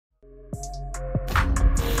All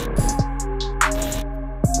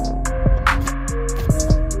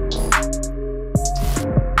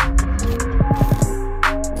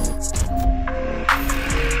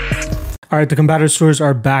right, the Combaters Tours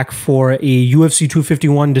are back for a UFC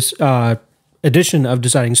 251 edition of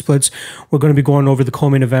Deciding Splits. We're going to be going over the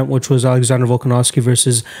co-main event, which was Alexander Volkanovski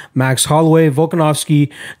versus Max Holloway.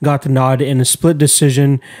 Volkanovski got the nod in a split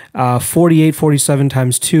decision, 48-47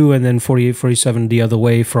 times 2, and then 48-47 the other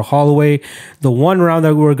way for Holloway. The one round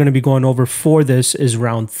that we're going to be going over for this is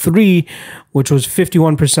round 3, which was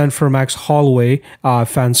 51% for Max Holloway,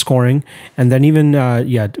 fan scoring. And then even,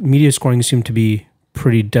 media scoring seemed to be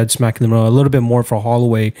pretty dead smack in the middle, a little bit more for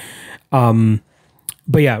Holloway.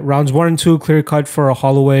 But yeah, rounds 1 and 2, clear cut for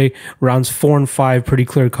Holloway. Rounds 4 and 5, pretty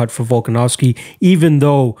clear cut for Volkanovski, even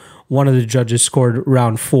though one of the judges scored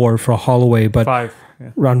round 4 for Holloway. But 5.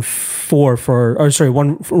 Yeah. Round 4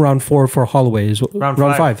 round 4 for Holloway is round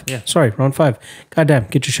 5. Yeah. Sorry, round 5. Goddamn,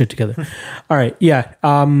 get your shit together. All right, yeah.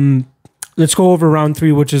 Let's go over round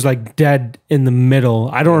 3, which is like dead in the middle.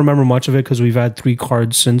 I don't remember much of it because we've had 3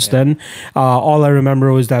 cards since then. All I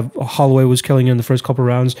remember was that Holloway was killing in the first couple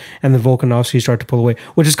rounds, and then Volkanovski started to pull away,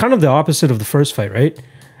 which is kind of the opposite of the first fight, right?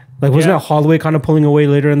 Like, wasn't that Holloway kind of pulling away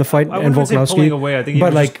later in the fight? I wouldn't say pulling away. I think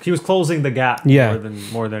he was closing the gap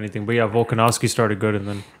more than anything. But yeah, Volkanovski started good, and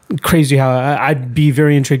then crazy how I'd be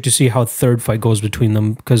very intrigued to see how third fight goes between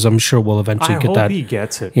them, because I'm sure we'll eventually get that. I hope he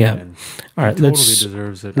gets it. Yeah. Man. All right, he totally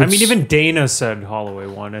deserves it. I mean, even Dana said Holloway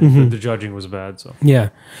won, and the judging was bad. So yeah.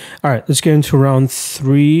 All right, let's get into round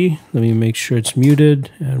 3. Let me make sure it's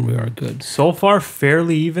muted, and we are good. So far,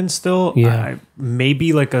 fairly even still. Yeah.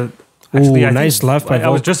 Maybe like a. Actually, nice left by Volk. I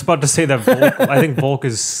was just about to say that Volk, I think Volk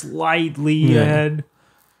is slightly ahead.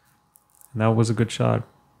 And that was a good shot.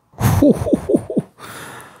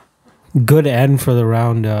 Good end for the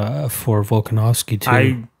round for Volkanovski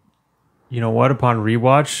too. You know what? Upon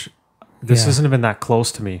rewatch, this isn't even that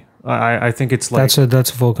close to me. I think it's like that's a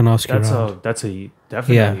Volkanovski round. That's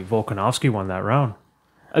definitely Volkanovski won that round.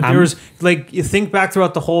 There's like, you think back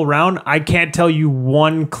throughout the whole round, I can't tell you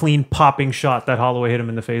one clean popping shot that Holloway hit him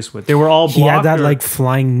in the face with. They were all blocked. He had that like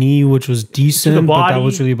flying knee, which was decent, but that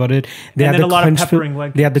was really about it. They had a lot of peppering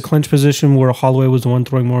leg kicks. They had the clinch position where Holloway was the one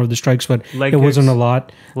throwing more of the strikes, but it wasn't a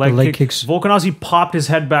lot. Leg kicks. Volkanovski popped his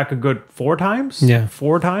head back a good 4 times. Yeah,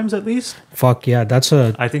 4 times at least. Fuck yeah,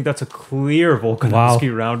 I think that's a clear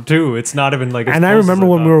Volkanovski round too. It's not even like. And I remember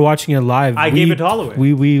when we were watching it live, I gave it to Holloway.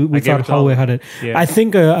 We thought Holloway had it. Yeah. I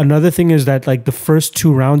think another thing is that like the first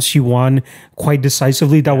 2 rounds he won quite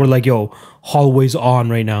decisively. That were like, yo, Holloway's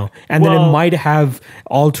on right now, and then it might have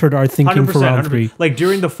altered our thinking for round 3. Like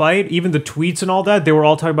during the fight, even the tweets and all that, they were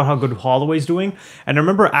all talking about how good Holloway's doing. And I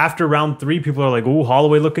remember after round 3, people are like, "Ooh,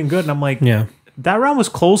 Holloway looking good," and I'm like, yeah. That round was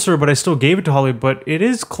closer, but I still gave it to Holloway. But it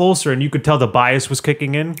is closer, and you could tell the bias was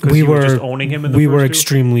kicking in because we were just owning him in the first 2. We were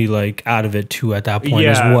extremely like out of it too at that point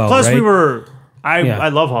as well. Plus, right? we were. I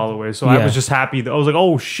love Holloway, so I was just happy. I was like,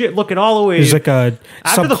 oh shit, look at Holloway. There's like a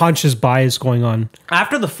subconscious bias going on.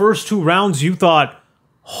 After the first 2 rounds, you thought,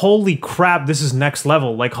 holy crap, this is next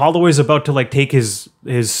level. Like Holloway's about to like take his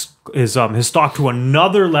stock to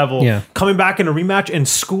another level, coming back in a rematch and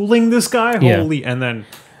schooling this guy. Holy, and then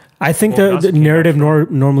I think the narrative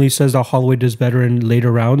normally says that Holloway does better in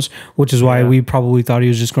later rounds, which is why we probably thought he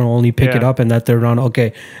was just going to only pick it up in that third round.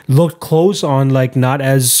 Okay, looked close on like not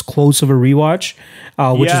as close of a rewatch,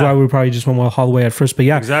 which is why we probably just went with Holloway at first. But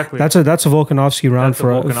yeah, exactly. That's a Volkanovski round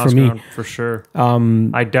for me round for sure.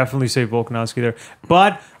 I definitely say Volkanovski there,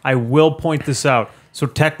 but I will point this out. So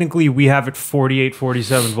technically, we have it 48-47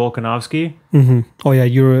 Volkanovski. Mm-hmm. Oh yeah,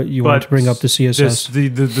 you want to bring up the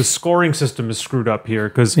CSS. The scoring system is screwed up here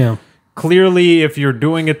because clearly, if you're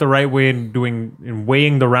doing it the right way and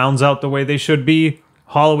weighing the rounds out the way they should be,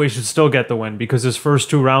 Holloway should still get the win because his first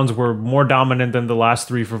 2 rounds were more dominant than the last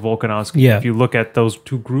 3 for Volkanovski. Yeah. If you look at those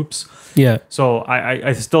 2 groups. Yeah. So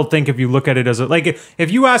I still think if you look at it as if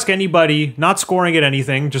you ask anybody not scoring at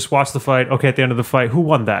anything, just watch the fight. Okay, at the end of the fight, who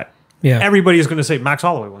won that? Yeah, everybody is going to say Max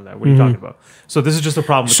Holloway won that. What are you talking about? So this is just a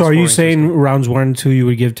problem. With so are you saying rounds 1 and 2 you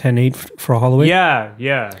would give 10-8 for Holloway?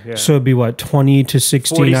 Yeah. So it'd be what,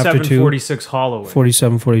 20-16 after 2? 47-46 Holloway.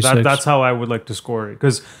 47-46. That's how I would like to score it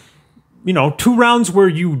because 2 rounds where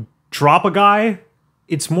you drop a guy,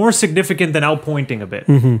 it's more significant than outpointing a bit.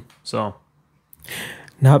 Mm-hmm. So.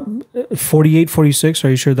 Now, 48-46. Are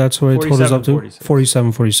you sure that's what it totals up to?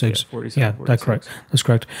 47-46. Yeah, that's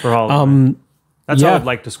correct. For Holloway. That's how I'd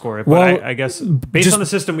like to score it. But Well, I guess based on the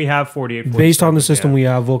system we have, 48-47. Based on the system we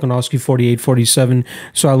have, Volkanovski 48-47.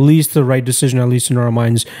 So at least the right decision, at least in our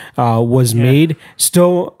minds, was made.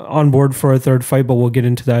 Still on board for a third fight, but we'll get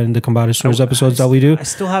into that in the Combative Stories episodes that we do. I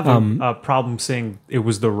still have a problem saying it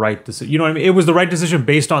was the right decision. You know what I mean? It was the right decision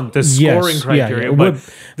based on the scoring criteria. But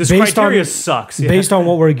this criteria sucks. Based on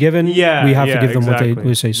what we're given, we have to give them what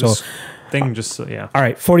they say. So. Thing just all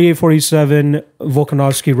right, 48-47.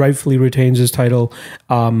 Volkanovski rightfully retains his title.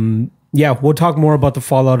 We'll talk more about the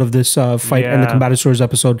fallout of this fight in the Combative Stories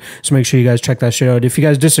episode, so make sure you guys check that shit out. If you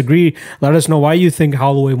guys disagree, let us know why you think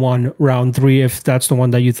Holloway won round 3, if that's the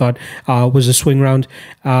one that you thought was a swing round.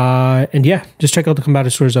 Just check out the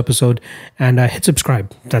Combative Stories episode and hit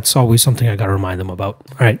subscribe. That's always something I gotta remind them about.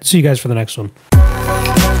 All right, see you guys for the next one.